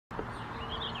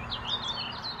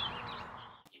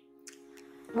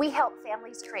We help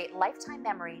families create lifetime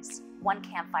memories, one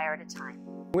campfire at a time.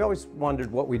 We always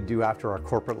wondered what we'd do after our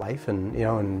corporate life, and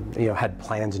had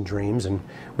plans and dreams, and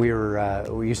we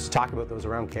used to talk about those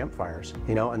around campfires,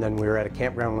 and then we were at a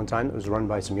campground one time that was run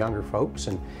by some younger folks,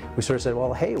 and we sort of said,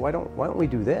 well, hey, why don't we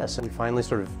do this? And we finally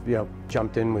sort of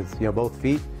jumped in with both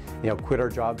feet. Quit our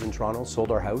jobs in Toronto, sold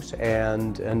our house,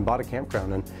 and bought a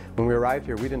campground. And when we arrived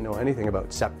here, we didn't know anything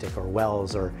about septic or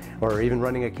wells or even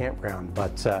running a campground,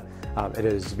 but it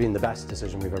has been the best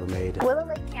decision we've ever made. Willow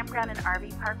Lake Campground and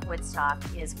RV Park Woodstock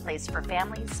is a place for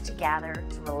families to gather,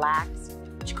 to relax,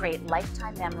 to create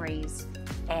lifetime memories,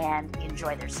 and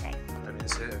enjoy their stay. I mean,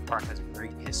 this park has a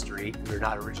great history. We're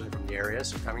not originally from the area,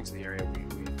 so coming to the area,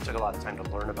 we took a lot of time to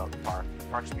learn about the park. The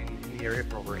park's been in the area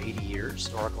for over 80 years,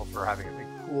 historical for having a big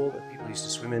pool that people used to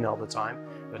swim in all the time,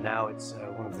 but now it's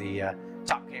one of the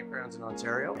top campgrounds in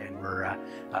Ontario, and we're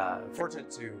fortunate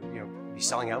to be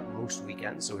selling out most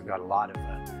weekends. So we've got a lot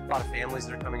of families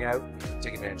that are coming out,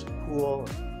 take advantage of the pool,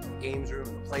 and the games room,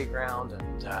 and the playground,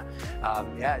 and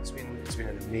yeah, it's been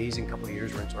an amazing couple of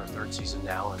years. We're into our third season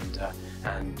now,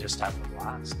 and just having a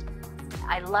blast.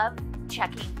 I love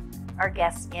checking our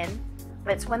guests in.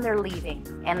 But it's when they're leaving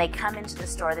and they come into the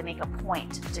store, they make a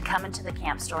point to come into the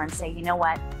camp store and say, you know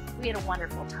what, we had a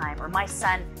wonderful time, or my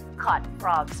son caught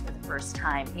frogs for the first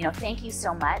time. Thank you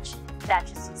so much. That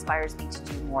just inspires me to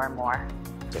do more and more.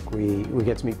 We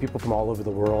get to meet people from all over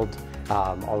the world,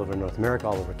 all over North America,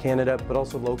 all over Canada, but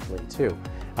also locally too.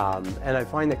 And I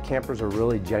find that campers are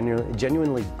really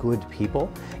genuinely good people.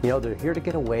 They're here to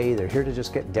get away. They're here to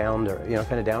just get down to,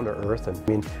 kind of down to earth. And I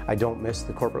mean, I don't miss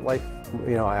the corporate life,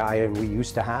 we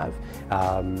used to have.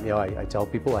 I tell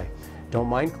people I don't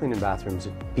mind cleaning bathrooms.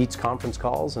 It beats conference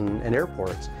calls and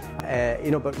airports.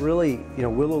 But really,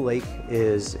 Willow Lake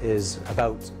is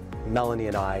about Melanie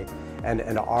and I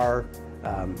and our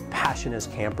passion as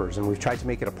campers, and we've tried to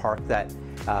make it a park that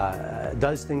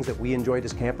does things that we enjoyed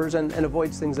as campers and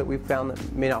avoids things that we've found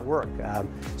that may not work.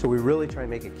 So we really try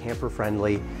and make it camper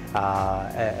friendly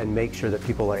and make sure that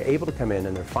people are able to come in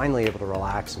and they're finally able to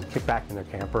relax and kick back in their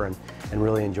camper and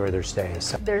really enjoy their stay.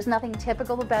 So. There's nothing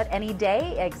typical about any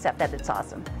day except that it's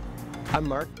awesome. I'm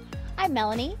Mark. I'm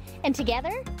Melanie, and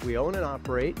together we own and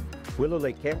operate Willow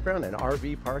Lake Campground and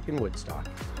RV Park in Woodstock.